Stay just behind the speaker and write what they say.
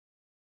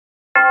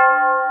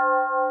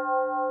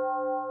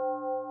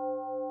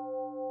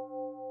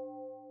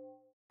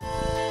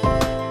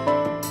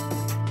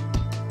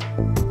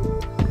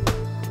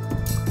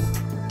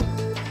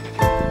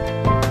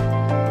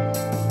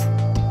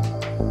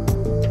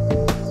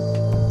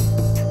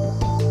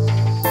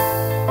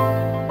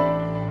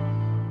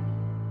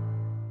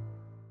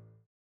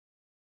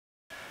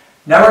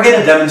Now we're going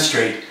to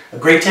demonstrate a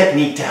great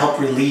technique to help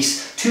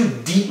release two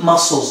deep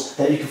muscles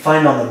that you can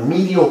find on the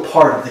medial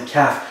part of the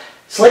calf,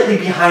 slightly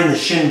behind the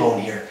shin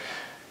bone here.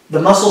 The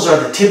muscles are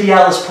the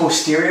tibialis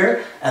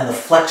posterior and the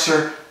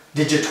flexor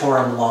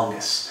digitorum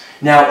longus.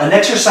 Now, an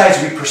exercise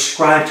we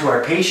prescribe to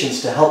our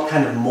patients to help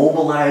kind of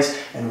mobilize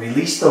and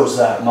release those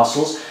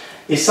muscles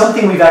is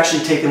something we've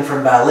actually taken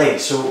from ballet.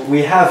 So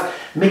we have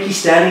Mickey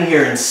standing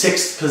here in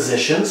 6th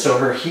position, so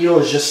her heel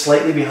is just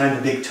slightly behind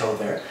the big toe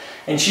there.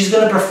 And she's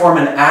going to perform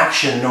an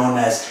action known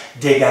as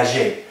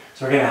dégagé.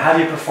 So we're going to have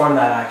you perform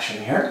that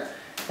action here.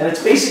 And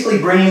it's basically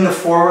bringing the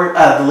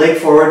leg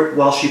forward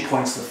while she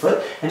points the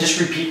foot, and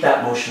just repeat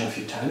that motion a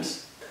few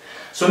times.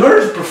 So in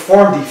order to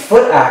perform the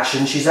foot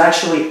action, she's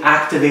actually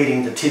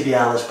activating the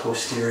tibialis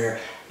posterior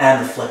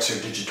and the flexor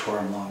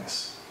digitorum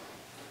longus.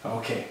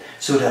 Okay,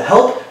 so to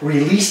help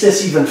release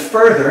this even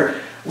further,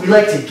 we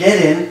like to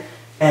get in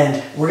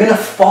and we're going to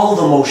follow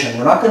the motion.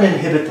 We're not going to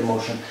inhibit the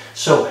motion.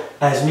 So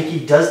as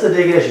Mickey does the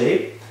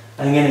dégagé,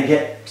 I'm going to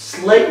get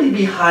slightly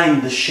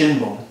behind the shin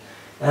bone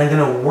and I'm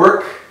going to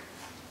work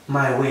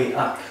my way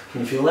up.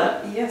 Can you feel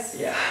that? Yes.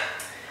 Yeah.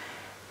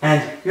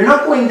 And you're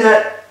not going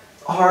that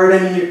hard. I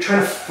mean, you're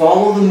trying to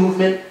follow the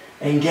movement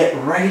and get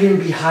right in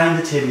behind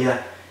the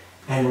tibia.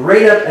 And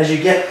right up, as you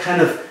get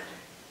kind of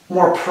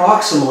more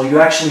proximal,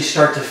 you actually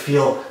start to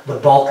feel the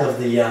bulk of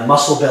the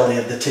muscle belly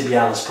of the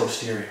tibialis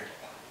posterior.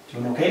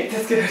 Doing okay?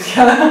 That's good,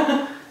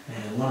 yeah.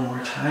 And one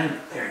more time.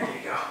 There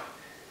you go.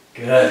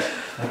 Good.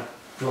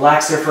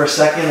 Relax there for a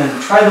second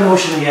and try the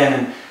motion again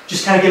and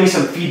just kind of give me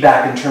some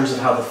feedback in terms of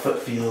how the foot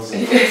feels.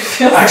 It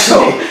feels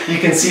actually, you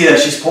can see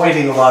that she's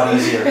pointing a lot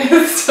easier.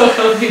 It's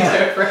totally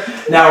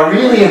different. Now, a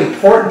really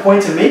important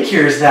point to make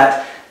here is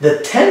that the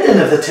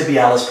tendon of the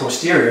tibialis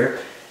posterior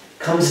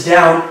comes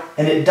down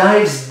and it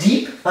dives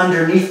deep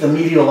underneath the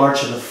medial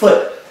arch of the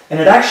foot. And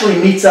it actually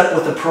meets up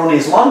with the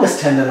peroneus longus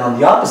tendon on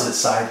the opposite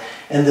side.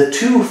 And the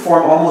two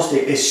form almost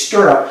a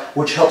stirrup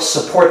which helps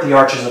support the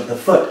arches of the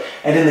foot.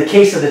 And in the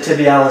case of the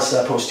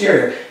tibialis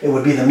posterior, it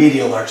would be the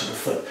medial arch of the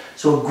foot.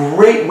 So a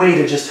great way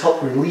to just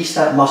help release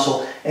that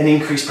muscle and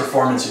increase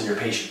performance in your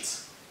patients.